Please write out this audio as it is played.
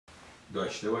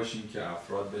داشته باشین که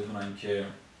افراد بدونن که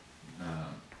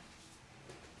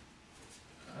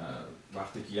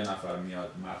وقتی که یه نفر میاد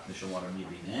متن شما رو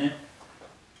میبینه،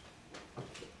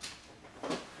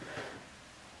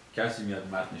 کسی میاد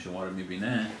متن شما رو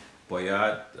میبینه،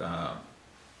 باید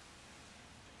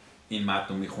این متن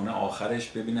رو میخونه آخرش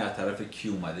ببینه از طرف کی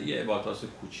اومده. یه اباطاس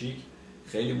کوچیک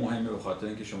خیلی مهمه، به خاطر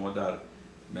اینکه شما در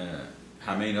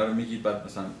همه اینا رو میگید بعد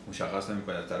مثلا مشخص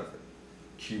نمیکنید از طرف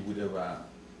کی بوده و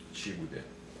چی بوده.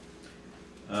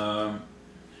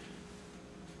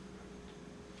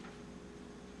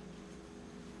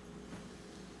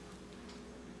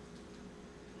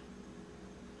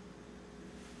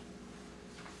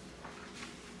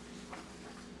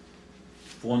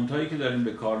 فونت هایی که دارین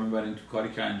به کار میبرین تو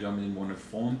کاری که انجام میدین، مون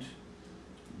فونت،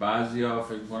 بعضیا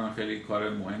فکر میکنن خیلی کار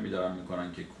مهمی دارن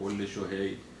میکنن که کلش رو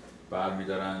هی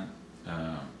برمیدارن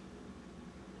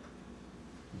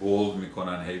بولد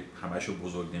میکنن، هی همش رو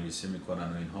بزرگ نویسی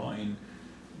میکنن و اینها. این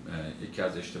یکی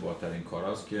از اشتباه ترین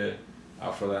کاراست که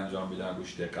افراد انجام میدن.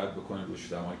 روش دقت بکنید، روش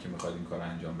زمانی که میخواید این کار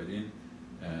انجام بدین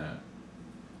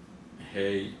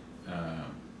هی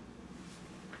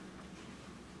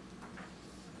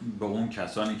به اون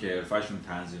کسانی که حرفشون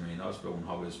تنظیم ایناست به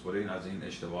اونها بسپرین، از این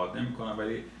اشتباهات نمیکنن،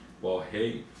 ولی با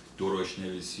هی درشت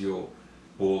نویسی و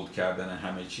بولد کردن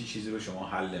همه چیزی رو شما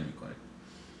حل نمیکنید.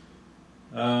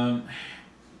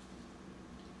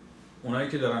 اونایی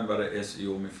که دارن برای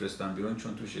SEO میفرستن بیرون،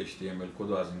 چون توش HTML کد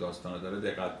و از این داستانا داره،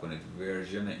 دقت کنید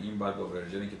ورژن این بعد با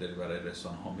ورژنی که دارید برای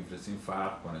رسانه ها میفرستین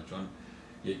فرق کنه، چون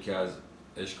یکی از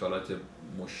اشکالات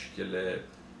مشکل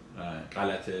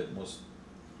غلط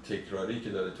تکراری که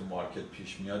داره تو مارکت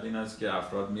پیش میاد این است که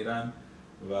افراد میرن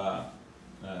و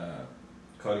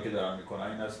کاری که دارن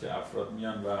میکنن این است که افراد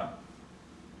میان و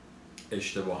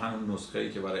اشتباهاً اون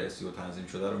نسخه‌ای که برای SEO تنظیم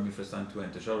شده رو میفرستن تو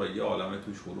انتشار و یه عالمه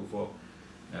توش حروف و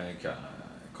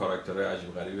کاراکترهای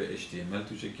عجیب غریب HTML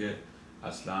توشه که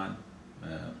اصلاً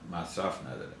مصرف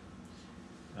نداره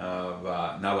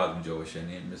و نباید اونجا باشه.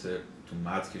 یعنی مثل تو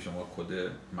متن که شما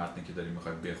کد متنی که داری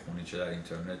میخواید بخونی، چه در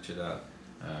اینترنت چه در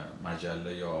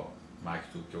مجله یا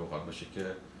مکتوب که بخواد باشه، که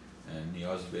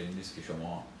نیاز به این نیست که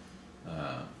شما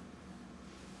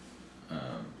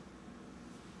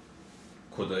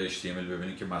کدای HTML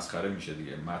ببینید که مسخره میشه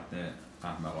دیگه، متن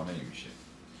احمقانه ای میشه.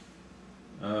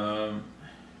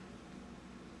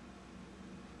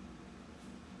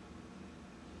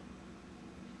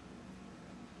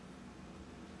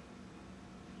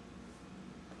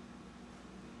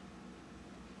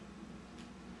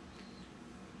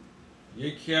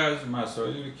 یکی از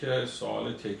مسائلی که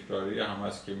سوال تکراری هم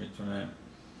هست که میتونه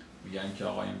میگن که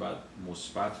آقا این باید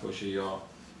مثبت باشه یا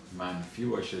منفی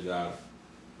باشه در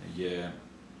یه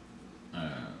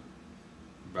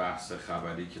بحث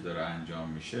خبری که داره انجام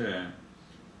میشه.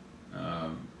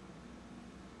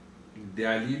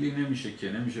 دلیلی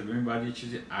نمیشه ببین باید یه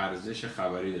چیزی ارزش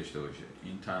خبری داشته باشه.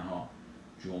 این تنها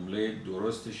جمله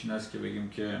درستش این است که بگیم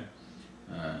که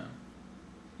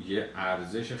یه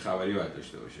ارزش خبری باید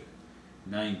داشته باشه،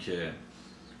 نه اینکه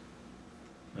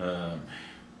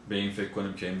به این فکر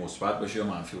کنیم که این مثبت باشه یا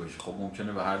منفی باشه. خب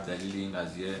ممکنه به هر دلیلی این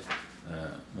قضیه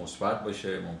مثبت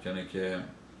باشه، ممکنه که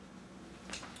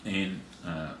این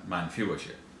منفی باشه.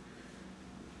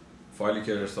 فایلی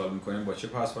که ارسال میکنیم با چه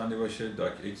پسوندی باشه،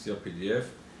 docx یا pdf.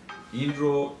 این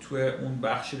رو توی اون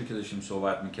بخشی که داشتیم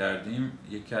صحبت میکردیم،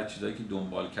 یکی از چیزایی که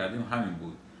دنبال کردیم همین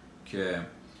بود که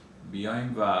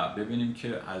بیایم و ببینیم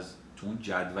که از تو اون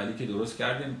جدولی که درست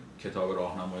کردیم، کتاب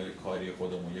راهنمای کاری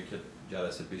خودمون یک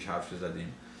جلسه پیش حرف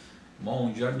زدیم، ما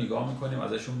اونجا نگاه میکنیم،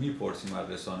 ازشون میپرسیم از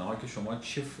رسانه ها که شما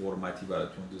چه فرمتی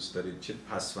براتون دوست دارید، چه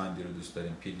پسوندی رو دوست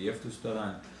دارین، pdf دوست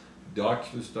دارن،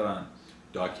 داک دوست دارن،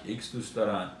 docx دوست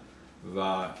دارن،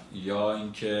 و یا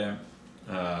اینکه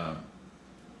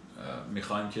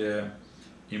میخوان که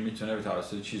این میتونه به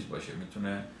توسط چیز باشه،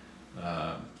 میتونه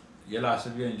یه لحظه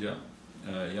بیا اینجا،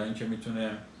 یا اینکه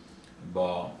میتونه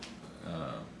با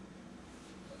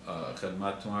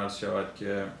خدمتتون عرض شود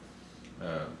که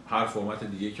هر فرمت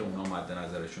دیگه که اونا مد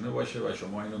نظرشونه باشه و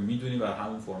شما اینو میدونی و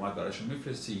همون فرمت براشون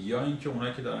میفرستی، یا اینکه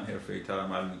اونایی که دارن حرفه‌ای‌تر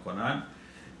عمل میکنن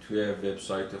توی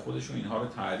وبسایت خودشون اینها رو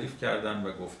تعریف کردن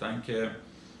و گفتن که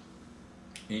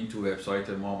این تو وبسایت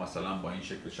ما مثلا با این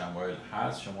شکل شمایل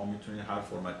هست، شما میتونید هر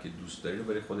فرمت که دوست داری رو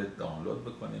برای خودت دانلود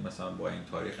بکنی، مثلا با این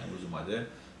تاریخ امروز اومده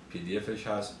pdfش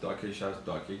هست، داکش هست،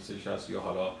 docxش هست، یا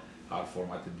حالا هر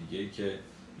فرمت دیگه‌ای که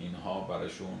اینها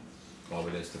براشون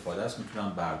قابل استفاده است میتونن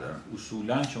بردارن.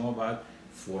 اصولا شما باید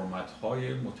فرمت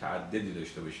های متعددی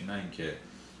داشته باشی، نه اینکه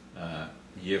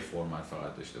یه فرمت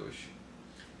فقط داشته باشی.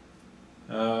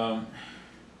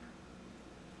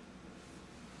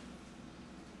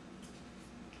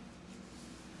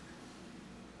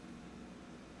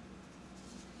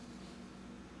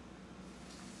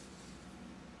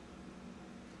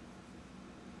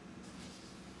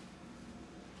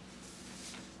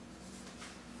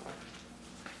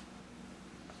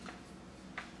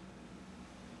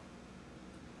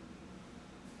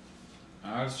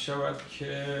 عرض شود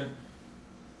که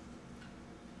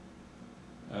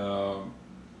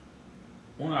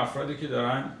اون افرادی که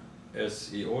دارن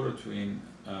SEO رو تو این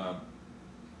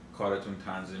کارتون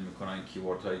تنظیم میکنن،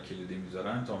 کیورد های کلیدی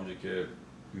میذارن، تا اونجا که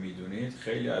میدونید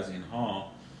خیلی از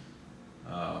اینها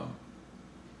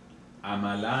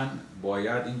عملاً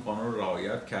باید این قانون رو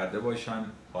رعایت کرده باشن،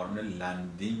 قانون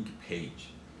لندینگ پیج.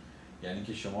 یعنی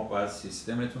که شما باید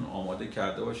سیستمتون آماده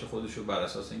کرده باشه خودش رو، بر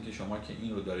اساس اینکه شما که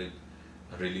این رو دارید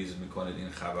ریلیز میکنید، این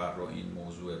خبر رو، این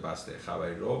موضوع بسته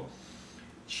خبری رو،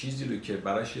 چیزی رو که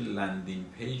براش لندینگ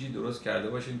پیجی درست کرده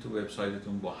باشین تو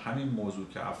وبسایتتون با همین موضوع،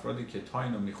 که افرادی که تا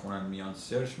اینو میخونن میان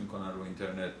سرچ میکنن رو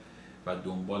اینترنت و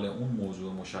دنبال اون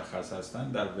موضوع مشخص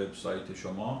هستن، در وبسایت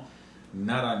شما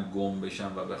نرن گم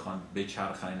بشن و بخوان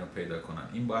بچرخن اینو پیدا کنن.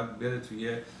 این باید بره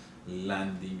توی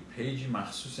لندینگ پیج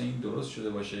مخصوص این درست شده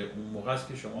باشه. اون موقع است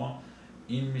که شما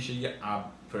این میشه یه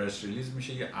پرس ریلیز،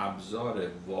 میشه یه ابزار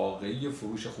واقعی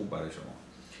فروش خوب برای شما.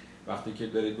 وقتی که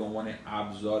دارید به عنوان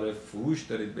ابزار فروش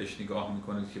دارید بهش نگاه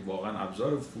میکنید که واقعا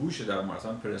ابزار فروش، در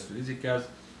مثلا پرس ریلیز که از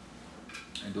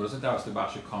درست توسط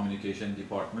بخش کامیونیکیشن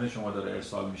دیپارتمنت شما داره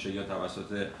ارسال میشه، یا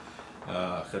توسط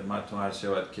خدمتتون عرض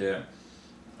شود که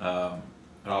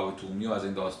روابط عمومی و از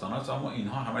این داستانات، اما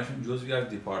اینها همشون جزوی از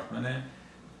دیپارتمنت،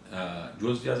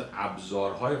 جزوی از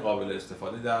ابزارهای قابل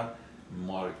استفاده در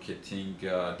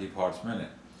مارکتینگ دیپارتمنت.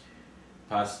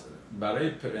 پس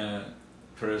برای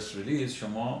پرس ریلیز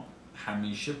شما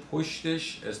همیشه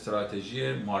پشتش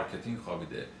استراتژی مارکتینگ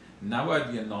خوابیده.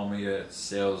 نباید یه نامه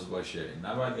سیلز باشه،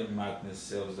 نباید یه متن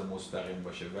سیلز مستقیم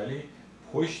باشه، ولی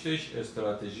پشتش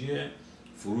استراتژی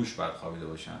فروش باید خوابیده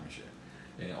باشه همیشه.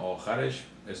 یعنی آخرش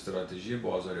استراتژی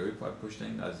بازاریابی باید پشت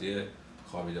این قضیه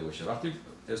خوابیده باشه. وقتی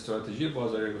استراتژی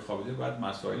بازاریابی خوابیده، باید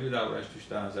مسائلی دربارش توش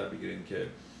در نظر بگیریم که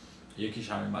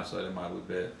یکیش همین مسائل مربوط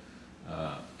به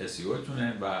SEO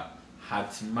تونه و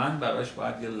حتما براش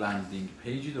باید یه لندینگ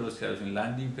پیجی درست کرده باشین.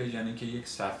 لندینگ پیج یعنی که یک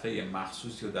صفحه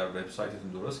مخصوصی رو در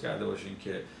وبسایتتون درست کرده باشین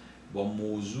که با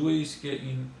موضوعی است که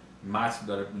این متن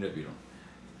داره میره بیرون،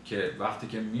 که وقتی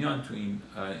که میان تو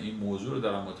این موضوع رو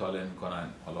دارن مطالعه میکنن،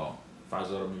 حالا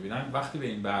فضا رو میبینن، وقتی به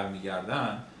این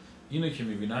برمیگردن، اینو که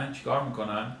میبینن چیکار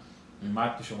میکنن؟ این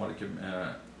متن شما رو که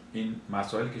این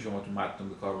مسائلی که شما تو متن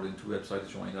به کار بردین تو وبسایت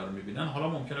شما اینا رو میبینن، حالا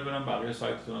ممکنه برن بقیه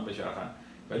سایتتون هم بچرخن،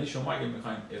 ولی شما اگه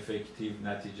میخواین افکتیو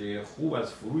نتیجه خوب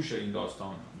از فروش این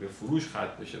داستان به فروش ختم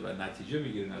بشه و نتیجه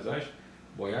بگیرین ازش،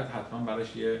 باید حتما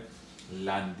براش یه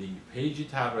لندینگ پیجی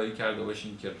طراحی کرده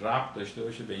باشین که ربط داشته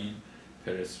باشه به این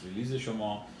پرس ریلیز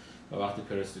شما. و وقتی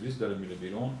پرس ریلیز داره میره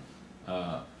بیرون،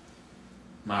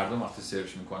 مردم وقتی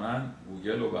سرچ میکنن،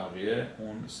 گوگل و بقیه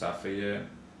اون صفحه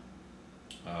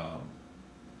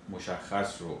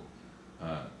مشخص رو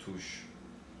توش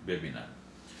ببینن.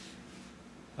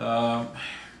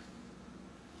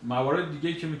 موارد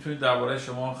دیگه که میتونید درباره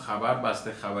شما خبر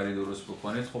بسته خبری درست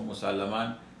بکنید، خب مسلما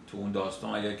تو اون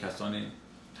داستان اگر کسانی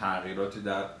تغییراتی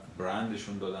در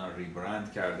برندشون دادن،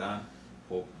 ریبرند کردن،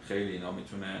 خب خیلی اینا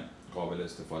میتونه قابل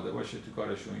استفاده باشه تو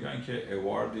کارشون. یا اینکه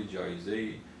اواردی،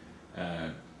 جایزه‌ای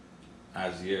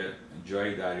از یه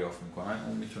جایی دریافت میکنن،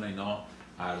 اون میتونه اینا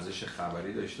ارزش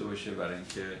خبری داشته باشه برای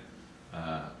اینکه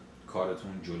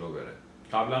کارتون جلو بره.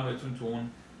 قبلا بهتون تو اون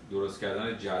درست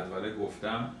کردن جدوله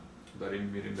گفتم، داریم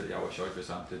میریم به یواش یواش به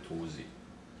سمت توزیع.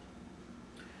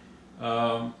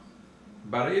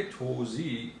 برای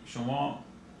توزیع شما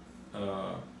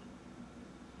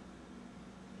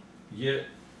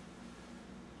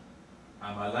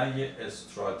عملا یه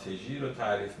استراتژی رو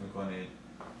تعریف میکنید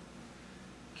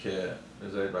که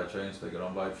بذارید بچهای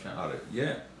اینستاگرام لایو شن.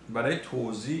 برای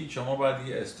توزیع شما باید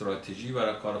یه استراتژی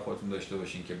برای کار خودتون داشته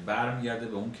باشین که برمیگرده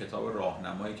به اون کتاب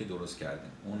راهنمایی که درست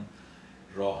کردیم، اون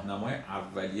راهنمای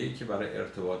اولیه‌ای که برای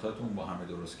ارتباطاتمون با همه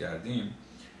درست کردیم.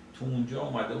 تو اونجا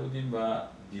اومده بودیم و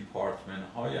دیپارتمنت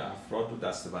های افراد رو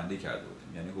دسته‌بندی کرده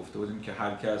بودیم، یعنی گفته بودیم که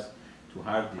هر کس تو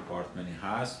هر دیپارتمنتی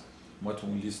هست ما تو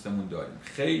اون لیستمون داریم.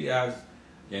 خیلی از،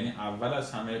 یعنی اول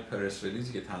از همه پرس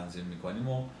ریلیزی که تنظیم میکنیم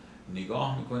و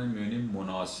نگاه میکنیم میبینیم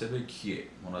مناسب کیه،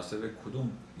 مناسب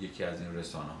کدوم یکی از این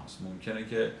رسانه هاست. ممکنه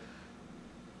که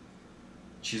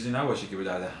چیزی نباشه که به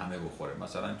درد همه بخوره.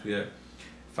 مثلا توی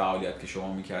فعالیت که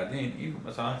شما میکردین، این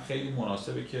مثلا خیلی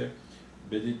مناسبه که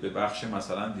بدید به بخش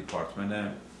مثلا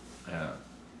دیپارتمنت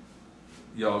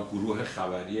یا گروه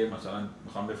خبری، مثلا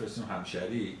میخوام بفرستیم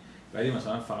همشهری، ولی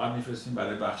مثلا فقط میفرستیم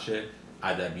برای بخش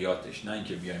ادبیاتش، نه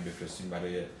اینکه بیایم بفرستیم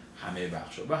برای همه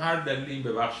بخشا. و هر دلیل این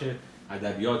به بخش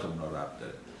ادبیات اونا ربط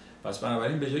داره. پس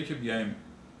بنابراین به جایی که بیایم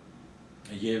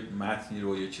یه متنی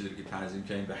رو، یه چیزی که تنظیم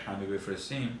کردیم به همه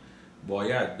بفرستیم،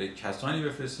 باید به کسانی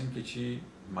بفرستیم که چی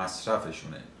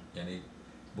مصرفشونه. یعنی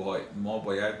ما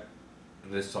باید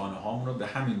رسانه هامون رو به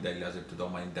همین دلیل از ابتدا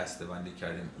ما این دسته‌بندی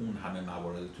کردیم، اون همه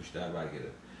موارد توش در بر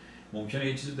گرفت. ممکنه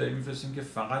یه چیزی داریم میفرستیم که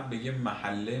فقط به یه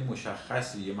محله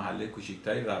مشخصی، یه محله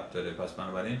کوچیکتری ربط داره، پس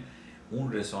بنابراین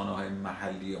اون رسانه‌های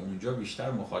محلی اونجا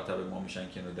بیشتر مخاطب ما میشن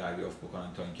که اینو دریافت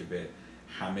بکنن تا اینکه به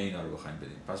همه اینا رو بخوایم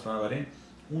بدیم. پس بنابراین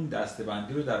اون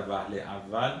دسته‌بندی رو در وهله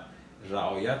اول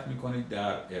رعایت میکنید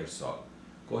در ارسال.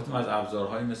 گفتیم از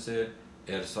ابزارهای مثل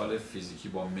ارسال فیزیکی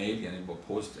با میل، یعنی با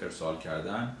پست ارسال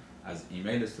کردن، از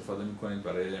ایمیل استفاده میکنید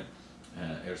برای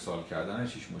ارسال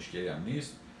کردنش، هیچ مشکلی هم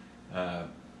نیست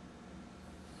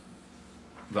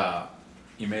و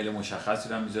ایمیل مشخصی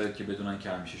رو هم میذارید که بدونن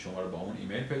که همیشه شما رو با اون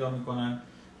ایمیل پیدا میکنن.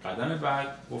 قدم بعد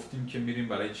گفتیم که میریم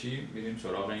برای چی؟ میریم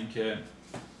سراغ این که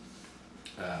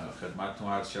خدمتتون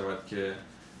عرض شود که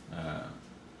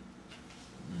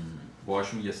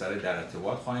باشون یه سره در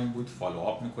ارتباط خواهیم بود،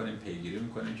 فالوآپ میکنیم، پیگیری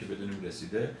میکنیم که بدونیم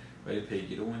رسیده. ولی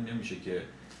پیگیریمون نمیشه که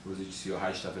روزی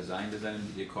 38 دفعه زنگ بزنیم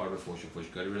دیگه کار به فحش و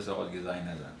فحشکاری برسه آقا دیگه زنگ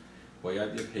نزن.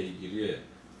 باید یه پیگیری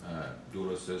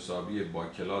درست حسابی با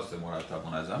کلاس مرتب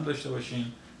منظم داشته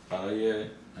باشیم برای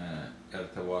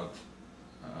ارتباط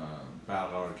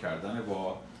برقرار کردن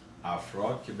با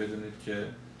افراد که بدونید که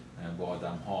با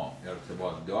آدم ها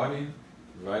ارتباط دارین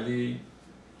ولی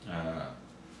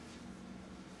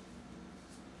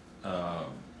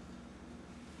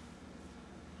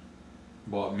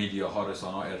با میدیاها،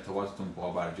 رسانه‌ها ارتباطتون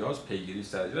پابرجاست، پیگیری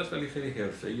سرجاست ولی خیلی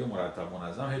حرفه‌ای و مرتب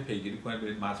منظم. هی پیگیری کنید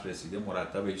ببینید متن رسیده،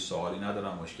 مرتب، هیچ سوالی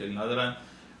ندارن، مشکلی ندارن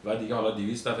و دیگه حالا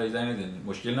 200 دفعه زنگ نزنید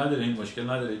مشکل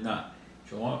ندارید، نه،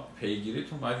 شما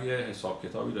پیگیریتون باید یه حساب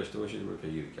کتابی داشته باشید برای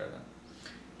پیگیری کردن.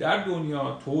 در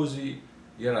دنیا توزیع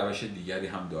یه روش دیگری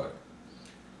هم داره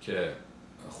که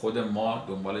خود ما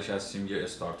دنبالش هستیم، یه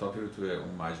استارتاپی رو توی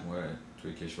اون مجموعه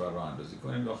توی کشور راه اندازی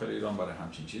کنیم داخل ایران برای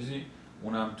همچین چیزی،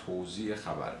 اونم توزیع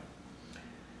خبره.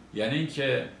 یعنی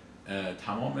اینکه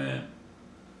تمام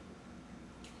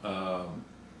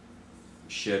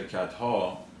شرکت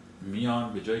ها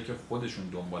میان به جایی که خودشون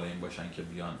دنبال این باشن که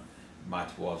بیان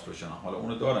مطبوعات رو شناسن، حالا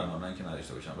اونو دارن نه که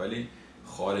نداشته باشن، ولی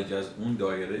خارج از اون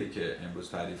دایره‌ای که امروز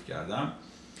تعریف کردم،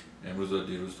 امروز و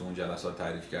دیروز تو اون جلسات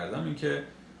تعریف کردم، این که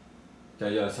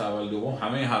در جلسه اول دوم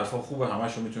همه این حرفا خوبه،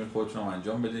 همه‌شو میتونید خودتون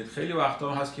انجام بدید. خیلی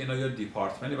وقتا هست که اینا یا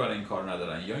دیپارتمنتی برای این کار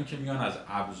ندارن یا اینکه میان از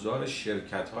ابزار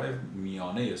شرکت‌های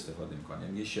میانه استفاده میکنن.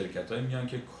 یعنی شرکت‌های میان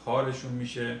که کارشون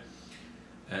میشه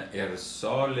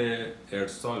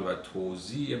ارسال و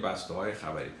توزیع بسته‌های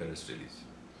خبری، پرس ریلیز.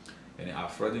 یعنی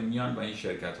افراد میان و این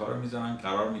شرکت‌ها رو میزنن،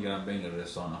 قرار میگیرن بین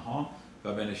رسانه‌ها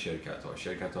و بین شرکت‌ها.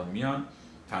 شرکت‌ها میان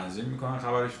تنظیم میکنن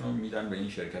خبرشون رو میدن به این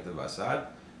شرکت وسط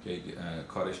که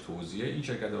کارش توزیع، این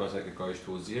شرکت وسط که کارش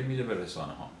توزیع میده به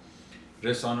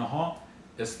رسانه ها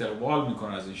استقبال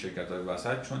میکنن از این شرکت های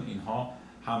وسط، چون اینها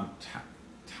هم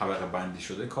طبقه بندی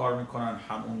شده کار میکنن،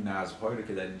 هم اون نظم‌هایی رو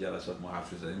که در این جلسات ما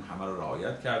حرف زدیم همه رو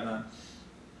رعایت کردن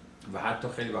و حتی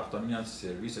خیلی وقتا میان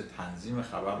سرویس تنظیم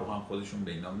خبر رو هم خودشون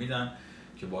به اینا میدن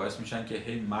که باعث میشن که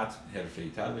هی متن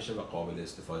حرفه‌ای‌تر بشه و قابل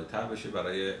استفاده تر بشه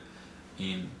برای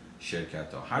این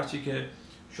شرکت ها. هرچی که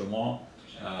شما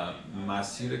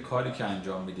مسیر کاری که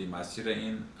انجام میدید، مسیر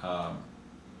این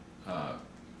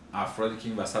افرادی که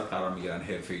این وسط قرار میگیرن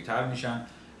حرفه‌ای تر میشن،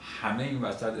 همه این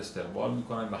وسط استقبال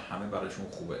میکنن و همه براشون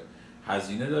خوبه.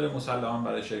 هزینه داره مسلماً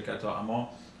برای شرکت ها، اما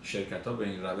شرکت ها به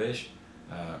این روش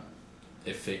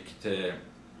افکت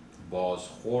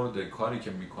بازخورد کاری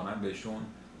که میکنن بهشون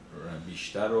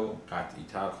بیشتر و قطعی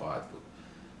تر خواهد بود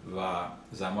و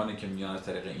زمانی که میان از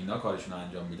طریق اینا کارشون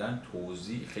انجام میدن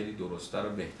توزیع خیلی درست‌تر و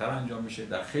بهتر انجام میشه.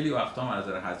 در خیلی وقتا از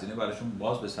نظر هزینه براشون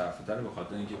باز به صرفه‌تره، به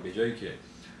خاطر اینکه به جایی که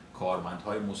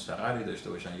کارمندهای مستقری داشته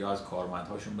باشن یا از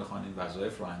کارمندهاشون بخوان این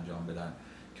وظایف رو انجام بدن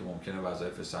که ممکنه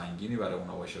وظایف سنگینی برای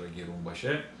اونها باشه و گرون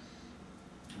باشه،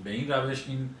 به این روش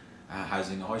این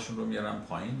هزینه هاشون رو میارن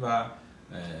پایین و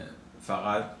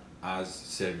فقط از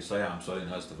سرویس های امثال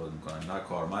اینها استفاده میکنن، نه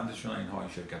کارمندشون. اینها این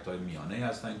شرکت های میانه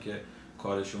هستن که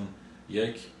کارشون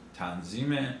یک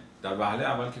تنظیم، در وهله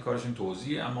اول که کارشون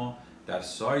توزیع، اما در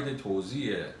ساید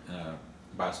توزیع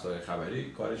بسته‌های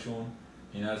خبری کارشون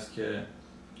این است که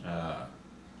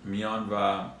میان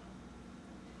و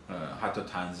حتی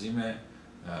تنظیم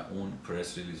اون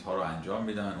پرس ریلیز ها رو انجام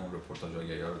میدن، اون رپورتاج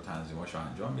آگهی ها رو تنظیماش رو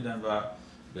انجام میدن و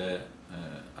به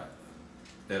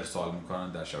ارسال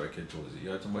میکنن در شبکه توزیع.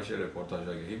 یادتون باشه رپورتاج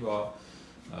آگهی با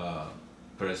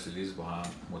پرس ریلیز با هم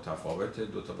متفاوته،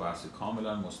 دو تا بحث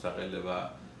کاملا مستقله و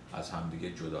از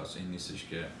همدیگه جداست. این نیستش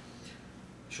که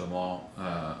شما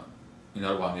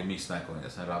اینا رو با هم میکس نکنید،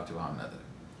 اصلا ربطی با هم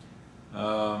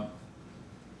نداره.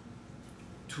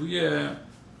 توی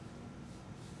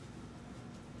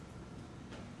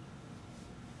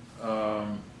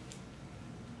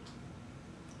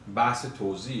بحث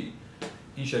توزیع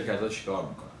این شرکت ها چیکار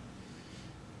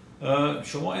میکنن؟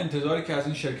 شما انتظاری که از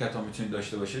این شرکت ها میتونید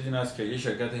داشته باشید این است که یه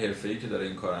شرکت حرفه‌ای که داره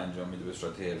این کار انجام میده به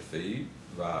صورت حرفه‌ای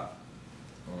و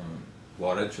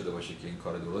وارد شده باشه که این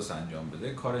کار درست انجام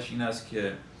بده، کارش این است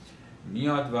که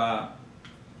میاد و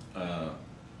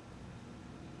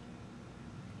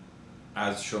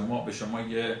از شما به شما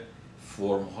یه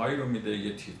فرم هایی رو میده،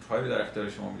 یه تیتر هایی رو در اختیار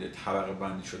شما میده، طبقه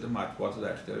بندی شده مطبوعات رو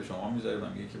در اختیار شما میذاره و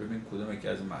میگه که ببین کدوم یکی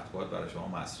از این مطبوعات برای شما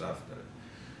مصرف داره.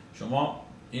 شما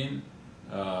این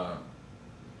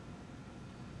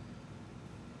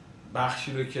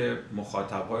بخشی رو که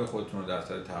مخاطب‌های خودتون رو در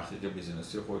سر تحقیق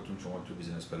بیزینسی خودتون، شما تو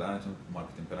بیزنس پلنتون،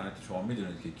 مارکتینگ پلنتون شما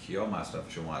میدونید که کیا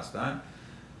مصرف شما هستن،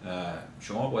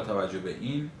 شما با توجه به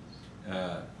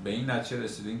این نتیجه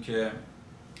رسیدین که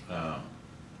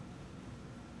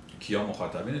کیا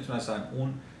مخاطبینتون هستن،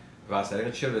 اون و از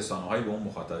طریق چه رسانه‌هایی به اون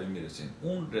مخاطبین میرسین.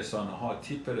 اون رسانه‌ها،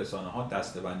 تیپ رسانه‌ها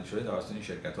دسته‌بندی شده توسط این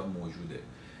شرکت‌ها موجوده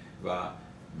و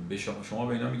به شما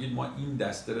به اینا میگید ما این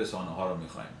دسته رسانه‌ها رو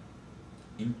می‌خوایم،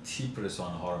 این تیپ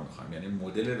رسانه ها رو میخوایم، یعنی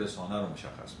مدل رسانه رو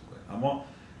مشخص میکنیم. اما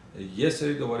یه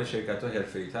سری دوباره شرکت ها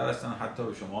حرفه‌ای تر هستن، حتی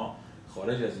به شما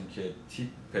خارج از این که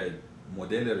تیپ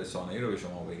مدل رسانه‌ای رو به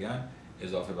شما بگن،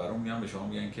 اضافه بر اون میان به شما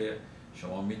میگن که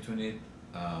شما میتونید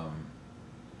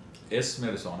اسم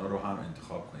رسانه رو هم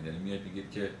انتخاب کنید. یعنی میاد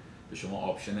میگید که به شما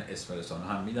آپشن اسم رسانه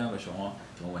هم میدن و شما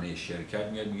به عنوان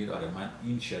شرکت میاد میگید آره من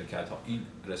این شرکت ها، این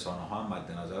رسانه ها هم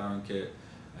مد نظرم که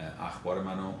اخبار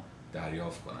منو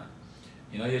دریافت کنن.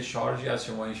 اینا یه چارجی از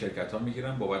شما این شرکت ها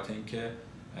میگیرن بابت اینکه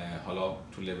حالا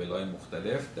تو لیول های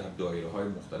مختلف در دایره های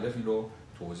مختلف این رو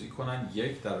توضیح کنن.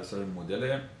 یک در اثر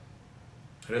مدل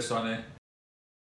رسانه،